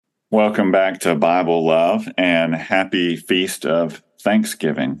Welcome back to Bible Love and happy Feast of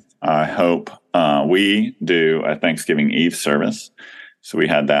Thanksgiving. I hope we do a Thanksgiving Eve service. So we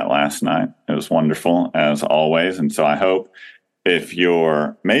had that last night. It was wonderful as always. And so I hope if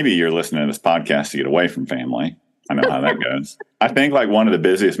maybe you're listening to this podcast to get away from family. I know how that goes. I think like one of the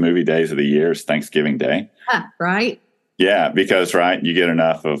busiest movie days of the year is Thanksgiving Day. Right? Yeah, because you get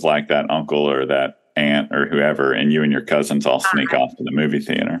enough of like that uncle or that aunt or whoever, and you and your cousins all sneak off to the movie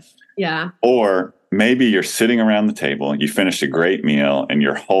theater. Yeah. Or maybe you're sitting around the table, you finished a great meal, and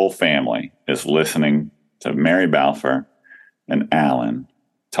your whole family is listening to Mary Balfour and Alan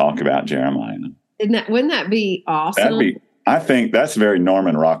talk about Jeremiah. Wouldn't that be awesome? I think that's very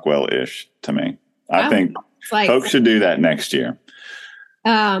Norman Rockwell-ish to me. I think folks should do that next year.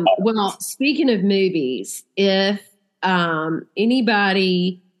 Well, speaking of movies, if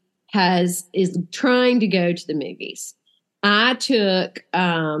anybody is trying to go to the movies, I took,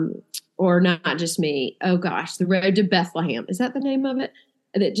 or not just me, The Road to Bethlehem. Is that the name of it?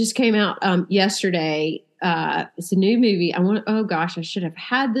 That just came out yesterday. It's a new movie. I should have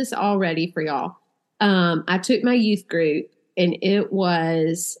had this all ready for y'all. I took my youth group and it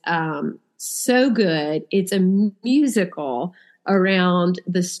was so good. It's a musical around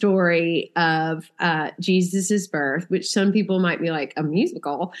the story of Jesus's birth, which some people might be like, a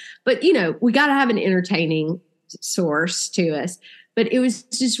musical, but we got to have an entertaining source to us. But it was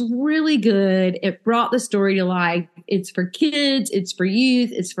just really good. It brought the story to life. It's for kids, it's for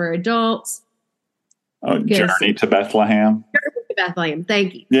youth, it's for adults. Journey to Bethlehem. Journey to Bethlehem.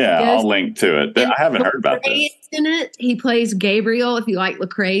 Thank you. Yeah, I'll link to it. I haven't heard about this. In it, he plays Gabriel. If you like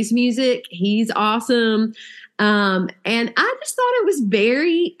Lecrae's music, he's awesome. And I just thought it was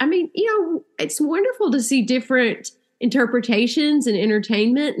it's wonderful to see different interpretations and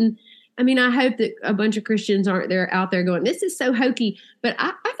entertainment. And I hope that a bunch of Christians aren't out there going, this is so hokey. But I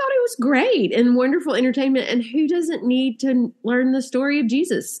thought it was great and wonderful entertainment. And who doesn't need to learn the story of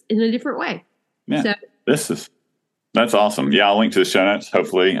Jesus in a different way? Yeah, that's awesome. Yeah, I'll link to the show notes.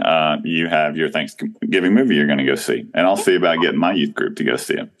 Hopefully you have your Thanksgiving movie you're going to go see. And I'll see about getting my youth group to go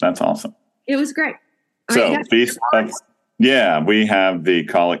see it. That's awesome. It was great. So we have the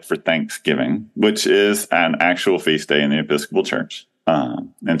Collect for Thanksgiving, which is an actual feast day in the Episcopal Church.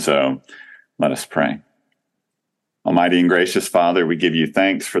 And so let us pray. Almighty and gracious Father, we give you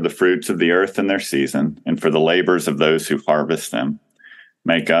thanks for the fruits of the earth in their season and for the labors of those who harvest them.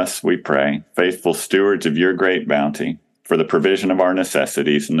 Make us, we pray, faithful stewards of your great bounty for the provision of our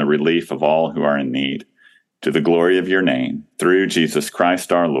necessities and the relief of all who are in need. To the glory of your name, through Jesus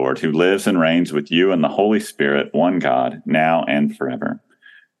Christ our Lord, who lives and reigns with you and the Holy Spirit, one God, now and forever.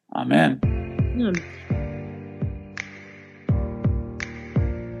 Amen.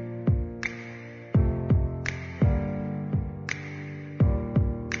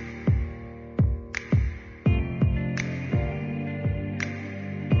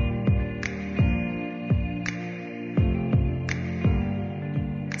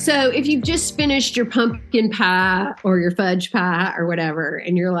 So if you've just finished your pumpkin pie or your fudge pie or whatever,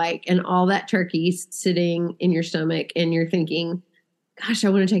 and you're like, and all that turkey's sitting in your stomach and you're thinking, gosh, I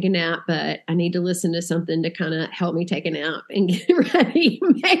want to take a nap, but I need to listen to something to kind of help me take a nap and get ready.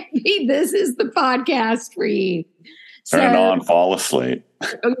 Maybe this is the podcast for you. Turn it on, fall asleep.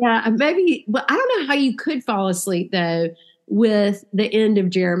 Yeah, maybe. Well, I don't know how you could fall asleep though with the end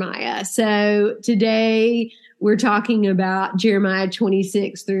of Jeremiah. So today we're talking about Jeremiah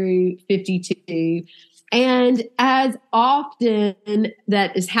 26 through 52. And as often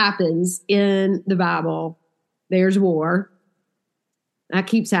happens in the Bible, there's war. That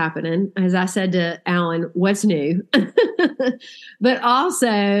keeps happening. As I said to Alan, what's new? But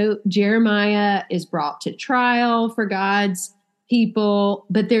also Jeremiah is brought to trial for God's people.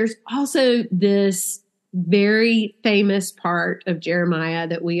 But there's also this very famous part of Jeremiah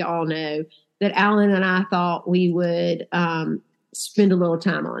that we all know that Alan and I thought we would spend a little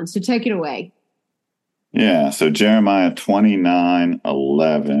time on. So take it away. Yeah, so Jeremiah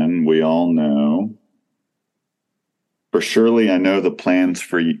 29:11, we all know. For surely I know the plans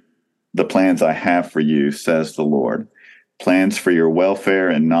I have for you, says the Lord, plans for your welfare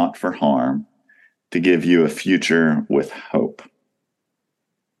and not for harm, to give you a future with hope.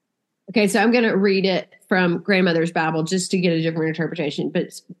 Okay, so I'm going to read it from Grandmother's Bible just to get a different interpretation, but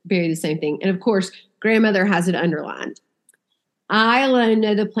it's very the same thing. And of course, Grandmother has it underlined. I alone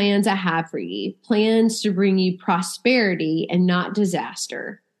know the plans I have for you, plans to bring you prosperity and not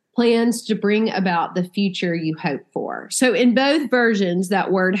disaster, plans to bring about the future you hope for. So in both versions,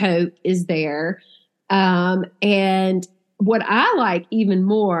 that word hope is there. And what I like even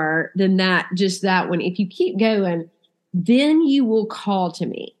more than that, just that one, if you keep going, then you will call to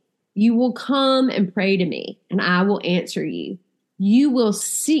me. You will come and pray to me, and I will answer you. You will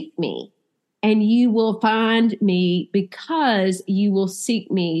seek me, and you will find me because you will seek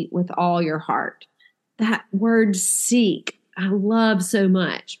me with all your heart. That word seek, I love so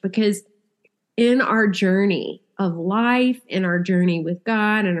much, because in our journey of life, in our journey with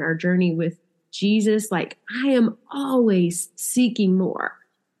God, and our journey with Jesus, like, I am always seeking more.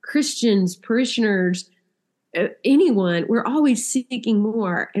 Christians, parishioners, anyone, we're always seeking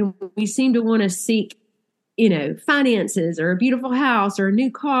more. And we seem to want to seek, finances or a beautiful house or a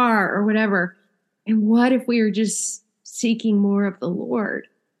new car or whatever. And what if we are just seeking more of the Lord?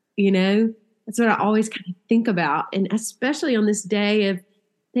 That's what I always kind of think about. And especially on this day of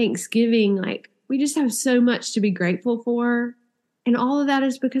Thanksgiving, like, we just have so much to be grateful for. And all of that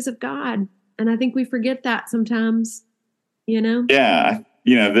is because of God. And I think we forget that sometimes, Yeah.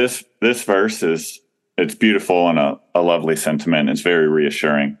 This verse it's beautiful and a lovely sentiment. It's very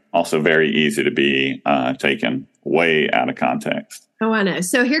reassuring. Also very easy to be taken way out of context. Oh, I know.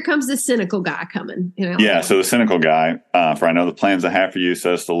 So here comes the cynical guy coming. Yeah. So the cynical guy, for I know the plans I have for you,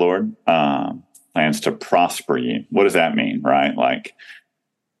 says the Lord, plans to prosper you. What does that mean? Right? Like,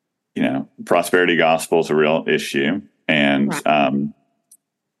 prosperity gospel is a real issue, and right.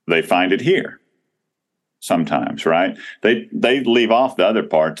 They find it here sometimes, right? They leave off the other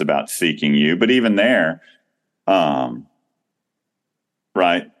parts about seeking you, but even there, right?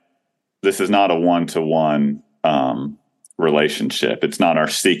 This is not a one-to-one relationship. It's not our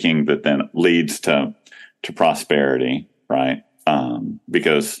seeking that then leads to prosperity, right?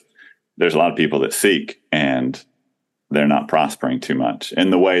 Because there's a lot of people that seek and they're not prospering too much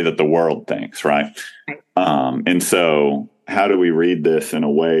in the way that the world thinks, right? And so how do we read this in a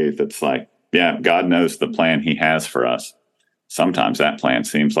way that's like, yeah, God knows the plan he has for us. Sometimes that plan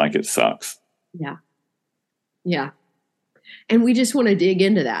seems like it sucks. Yeah. Yeah. And we just want to dig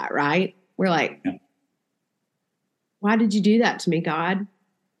into that, right? We're like, why did you do that to me, God?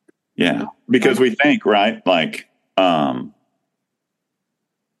 Yeah. Because we think, right? Like,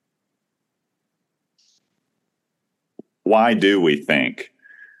 why do we think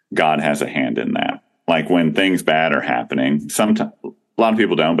God has a hand in that? Like, when things bad are happening, sometimes a lot of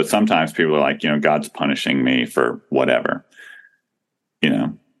people don't, but sometimes people are like, God's punishing me for whatever,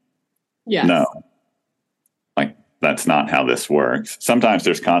 Yes. No, like, that's not how this works. Sometimes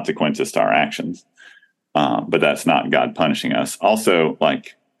there's consequences to our actions, but that's not God punishing us. Also,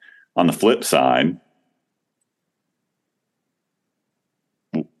 like, on the flip side,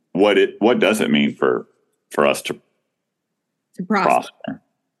 what does it mean for us to prosper?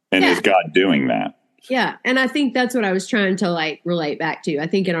 And is God doing that? Yeah. And I think that's what I was trying to relate back to. I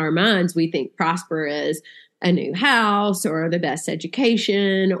think in our minds, we think prosper is a new house or the best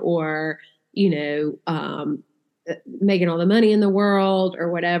education or, making all the money in the world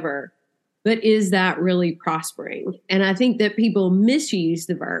or whatever. But is that really prospering? And I think that people misuse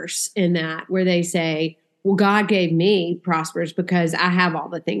the verse in that, where they say, well, God gave me prosperous because I have all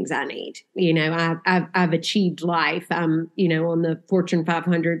the things I need. I've achieved life. I'm, on the Fortune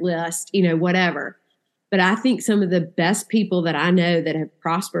 500 list, whatever. But I think some of the best people that I know that have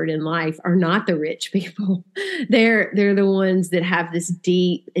prospered in life are not the rich people. They're the ones that have this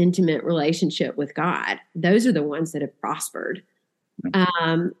deep, intimate relationship with God. Those are the ones that have prospered.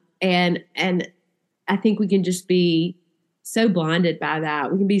 And I think we can just be so blinded by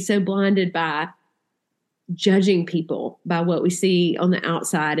that. We can be so blinded by judging people by what we see on the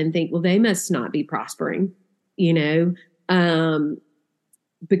outside and think, well, they must not be prospering,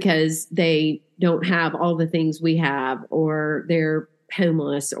 because they don't have all the things we have, or they're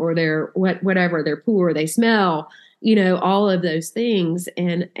homeless, or they're whatever, they're poor, they smell, all of those things.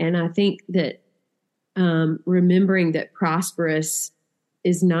 And I think that remembering that prosperous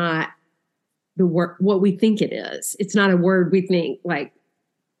is not the word, what we think it is. It's not a word we think, like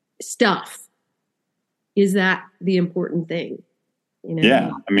stuff. Is that the important thing?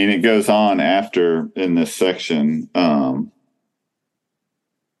 Yeah. I mean, it goes on after in this section,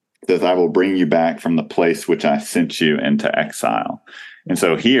 says, I will bring you back from the place which I sent you into exile. And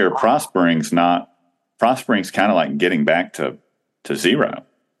so here, prospering's kind of like getting back to zero.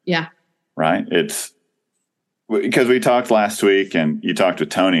 Yeah. Right. It's because we talked last week and you talked with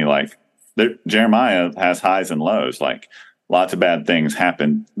Tony, like Jeremiah has highs and lows, like lots of bad things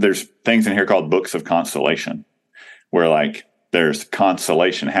happen. There's things in here called books of consolation, where like there's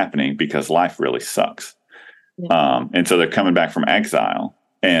consolation happening because life really sucks. Yeah. And so they're coming back from exile.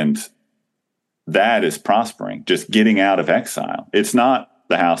 And that is prospering, just getting out of exile. It's not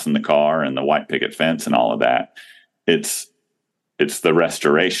the house and the car and the white picket fence and all of that. It's the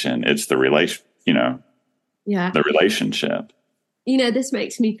restoration. It's the relation, the relationship. This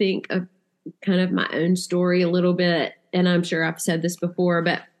makes me think of kind of my own story a little bit. And I'm sure I've said this before,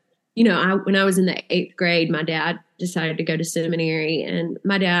 but, when I was in the 8th grade, my dad decided to go to seminary, and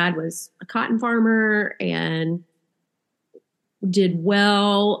my dad was a cotton farmer and did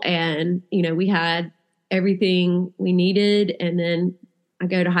well. And, we had everything we needed. And then I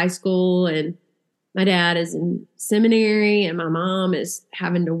go to high school, and my dad is in seminary and my mom is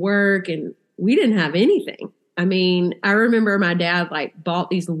having to work, and we didn't have anything. I mean, I remember my dad bought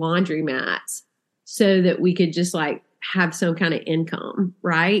these laundry mats so that we could just have some kind of income.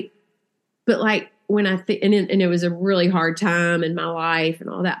 Right. But when I think, and it was a really hard time in my life and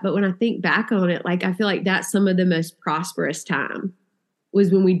all that. But when I think back on it, I feel like that's some of the most prosperous time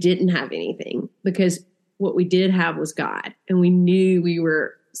was when we didn't have anything, because what we did have was God, and we knew we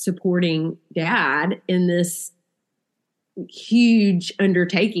were supporting Dad in this huge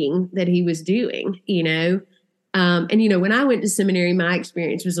undertaking that he was doing, and when I went to seminary, my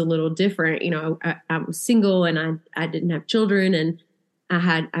experience was a little different. I was single, and I didn't have children, and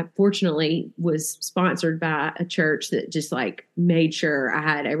I fortunately was sponsored by a church that just made sure I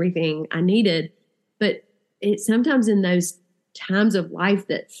had everything I needed. But it's sometimes in those times of life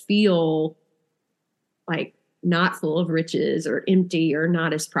that feel not full of riches or empty or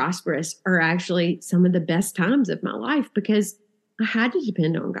not as prosperous are actually some of the best times of my life, because I had to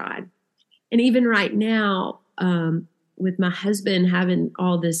depend on God. And even right now, with my husband having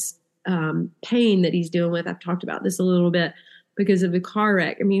all this pain that he's dealing with, I've talked about this a little bit because of the car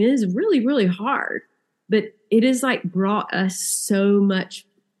wreck. I mean, it is really, really hard, but it has brought us so much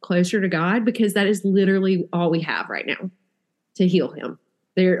closer to God, because that is literally all we have right now to heal him.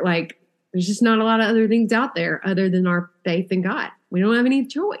 There's just not a lot of other things out there other than our faith in God. We don't have any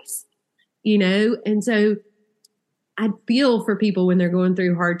choice, And so I feel for people when they're going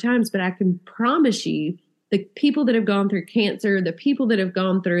through hard times, but I can promise you the people that have gone through cancer, the people that have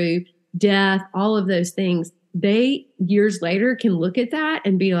gone through death, all of those things, they years later can look at that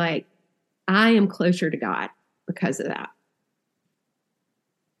and be like, I am closer to God because of that.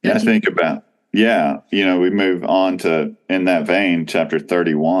 Yeah, think about, we move on to, in that vein, chapter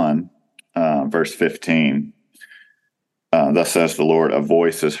 31, verse 15. Thus says the Lord, a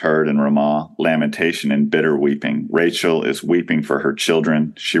voice is heard in Ramah, lamentation and bitter weeping. Rachel is weeping for her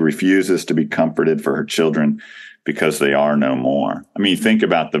children. She refuses to be comforted for her children because they are no more. I mean, think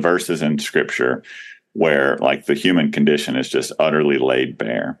about the verses in Scripture where the human condition is just utterly laid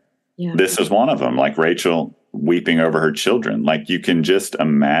bare. Yeah. This is one of them, Rachel weeping over her children. You can just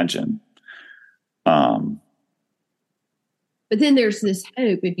imagine. But then there's this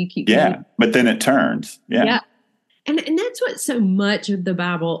hope if you keep going. But then it turns. Yeah. And that's what so much of the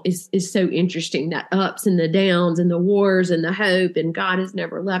Bible is so interesting, that ups and the downs and the wars and the hope, and God has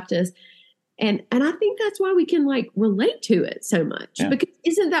never left us. And I think that's why we can relate to it so much, because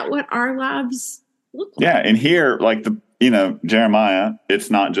isn't that what our lives look like? Yeah. And here, Jeremiah, it's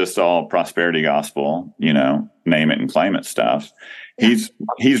not just all prosperity gospel, name it and claim it stuff. Yeah.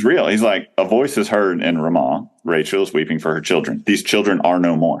 He's real. He's a voice is heard in Ramah. Rachel is weeping for her children. These children are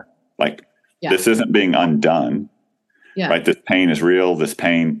no more. This isn't being undone. Yeah. Right. This pain is real. This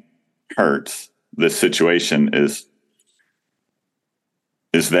pain hurts. This situation is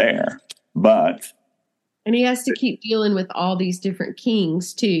there, and he has to keep dealing with all these different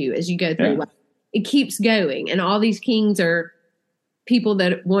kings too, as you go through. Yeah. It keeps going. And all these kings are people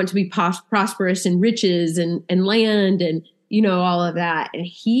that want to be prosperous and riches and land and, all of that. And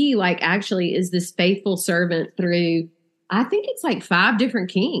he actually is this faithful servant through, I think it's 5 different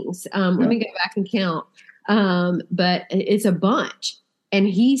kings. Let me go back and count. But it's a bunch, and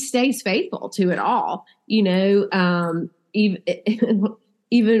he stays faithful to it all, even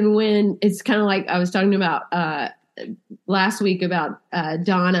when it's kind of I was talking about, last week about,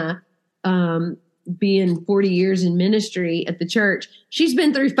 Donna, being 40 years in ministry at the church. She's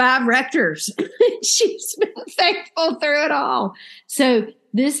been through 5 rectors. She's been faithful through it all. So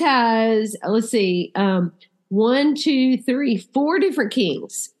this has, let's see, 1, 2, 3, 4 different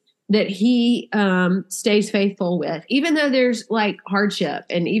kings that he stays faithful with, even though there's hardship,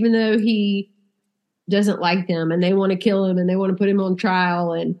 and even though he doesn't like them and they want to kill him and they want to put him on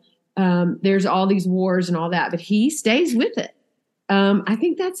trial, and there's all these wars and all that, but he stays with it. I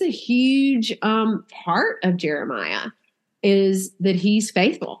think that's a huge part of Jeremiah, is that he's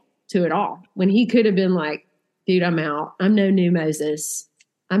faithful to it all, when he could have been dude, I'm out. I'm no new Moses.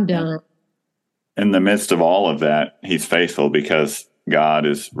 I'm done. In the midst of all of that, he's faithful because God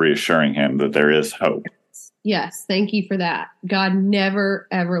is reassuring him that there is hope. Yes. Thank you for that. God never,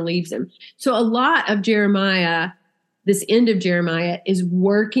 ever leaves him. So a lot of Jeremiah, this end of Jeremiah, is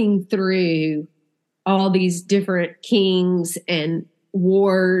working through all these different kings and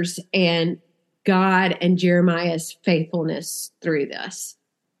wars and God and Jeremiah's faithfulness through this.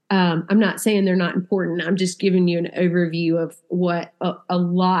 I'm not saying they're not important. I'm just giving you an overview of what a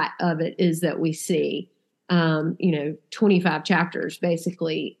lot of it is that we see. 25 chapters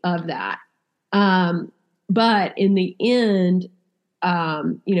basically of that. But in the end,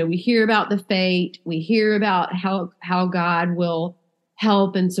 we hear about the fate. We hear about how God will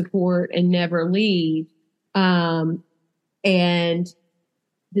help and support and never leave. And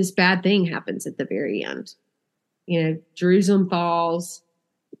this bad thing happens at the very end. Jerusalem falls,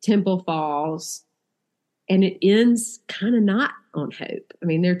 the temple falls, and it ends kind of not on hope. I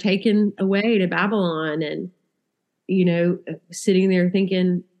mean, they're taken away to Babylon and, sitting there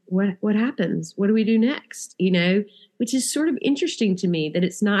thinking, what happens? What do we do next? Which is sort of interesting to me that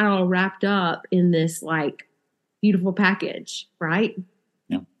it's not all wrapped up in this like beautiful package, right?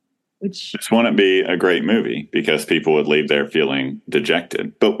 Yeah. Which just wouldn't be a great movie because people would leave there feeling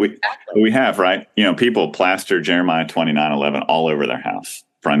dejected. But we have, right? People plaster Jeremiah 29:11 all over their house.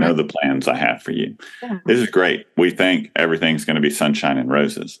 For I know the plans I have for you. Yeah. This is great. We think everything's going to be sunshine and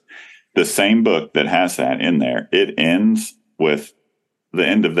roses. The same book that has that in there, it ends with the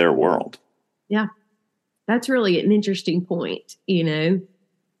end of their world. Yeah. That's really an interesting point, It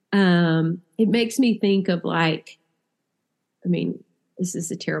makes me think of this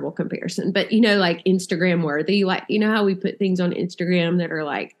is a terrible comparison, but like Instagram worthy, like, how we put things on Instagram that are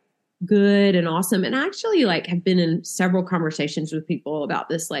like good and awesome. And I actually have been in several conversations with people about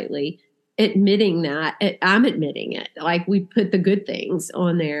this lately, admitting that I'm admitting it. Like we put the good things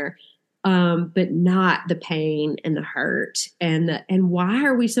on there, but not the pain and the hurt and why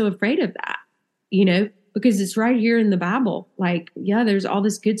are we so afraid of that? Because it's right here in the Bible. Like, yeah, there's all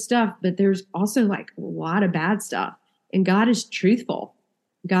this good stuff, but there's also like a lot of bad stuff. And God is truthful.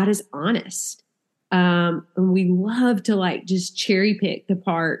 God is honest. And we love to just cherry pick the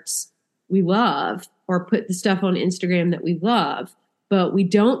parts we love or put the stuff on Instagram that we love, but we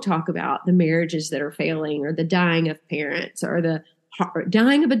don't talk about the marriages that are failing or the dying of parents or the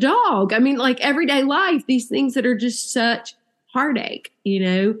dying of a dog. I mean, like everyday life, these things that are just such heartache,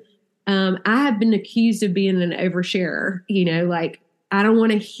 I have been accused of being an oversharer, I don't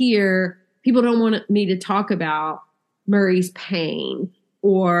want to people don't want me to talk about Murray's pain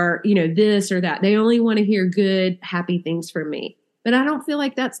or, this or that. They only want to hear good, happy things from me. But I don't feel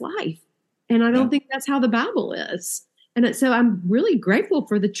like that's life. And I don't think that's how the Bible is. And so I'm really grateful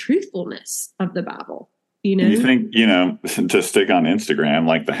for the truthfulness of the Bible. You think, to stick on Instagram,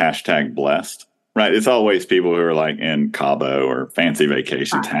 like the hashtag blessed, right? It's always people who are like in Cabo or fancy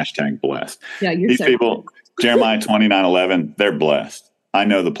vacations, hashtag blessed. Yeah, These so people, Jeremiah 29:11, they're blessed. I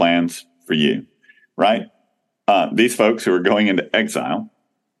know the plans for you, right? These folks who are going into exile,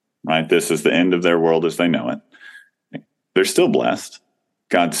 right? This is the end of their world as they know it. They're still blessed.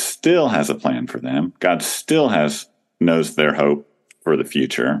 God still has a plan for them. God still knows their hope for the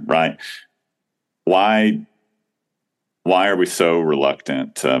future, right? Why are we so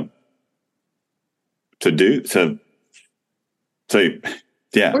reluctant to say,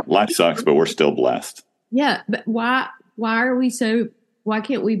 yeah, life sucks, but we're still blessed. Yeah, but why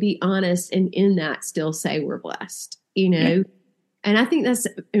can't we be honest and in that still say we're blessed, Yeah. And I think that's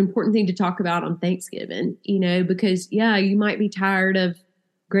an important thing to talk about on Thanksgiving, because you might be tired of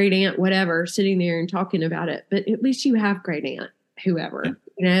great aunt, whatever, sitting there and talking about it, but at least you have great aunt, whoever,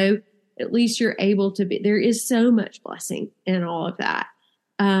 at least you're able to be, there is so much blessing in all of that.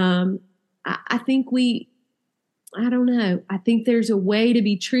 I think I don't know. I think there's a way to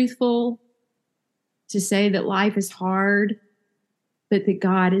be truthful, to say that life is hard, but that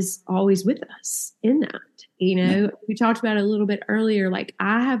God is always with us in that. We talked about it a little bit earlier. Like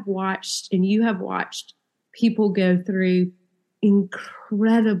I have watched and you have watched people go through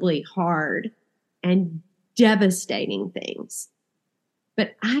incredibly hard and devastating things.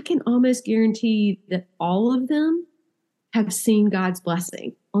 But I can almost guarantee that all of them have seen God's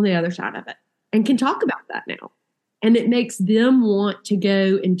blessing on the other side of it and can talk about that now. And it makes them want to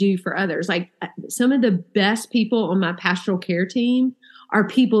go and do for others. Like some of the best people on my pastoral care team are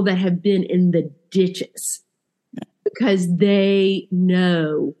people that have been in the ditches because they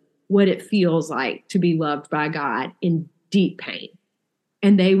know what it feels like to be loved by God in deep pain.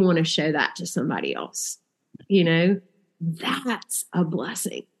 And they want to show that to somebody else. That's a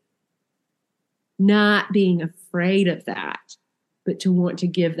blessing. Not being afraid of that, but to want to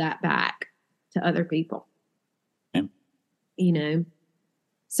give that back to other people. Yeah.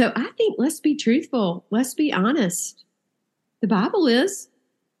 So I think let's be truthful. Let's be honest. The Bible is.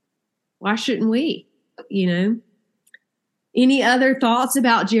 Why shouldn't we? Any other thoughts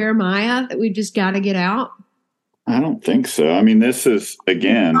about Jeremiah that we've just got to get out? I don't think so. I mean, this is,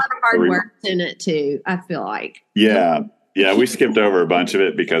 again, a lot of hard work in it too, I feel like. Yeah. Yeah. We skipped over a bunch of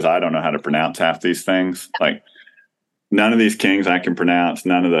it because I don't know how to pronounce half these things. Like, none of these kings I can pronounce.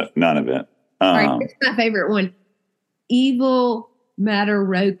 None of it. All right, here's my favorite one. Evil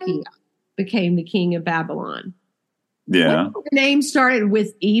Matarokia became the king of Babylon. Yeah. The name started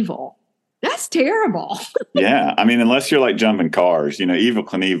with evil. That's terrible. Yeah. I mean, unless you're like jumping cars, Evil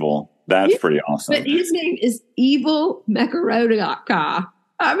Knievel, that's pretty awesome. But his name is Evil Mekarodaka.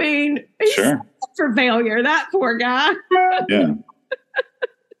 I mean, he's sure. For failure, that poor guy. Yeah.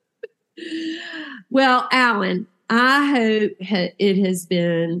 Well, Alan, I hope it has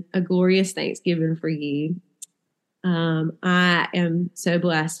been a glorious Thanksgiving for you. I am so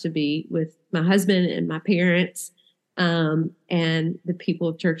blessed to be with my husband and my parents and the people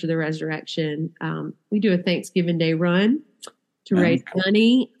of Church of the Resurrection. We do a Thanksgiving Day run to raise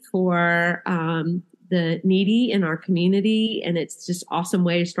money for the needy in our community. And it's just an awesome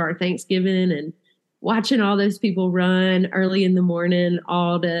way to start Thanksgiving, and watching all those people run early in the morning,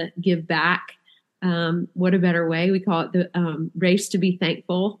 all to give back. What a better way. We call it the race to be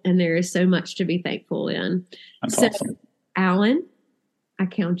thankful. And there is so much to be thankful in. That's awesome. Alan, I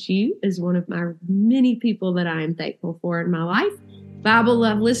count you as one of my many people that I am thankful for in my life. Bible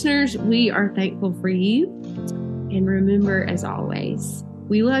Love listeners, we are thankful for you. And remember, as always,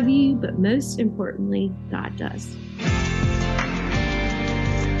 we love you, but most importantly, God does.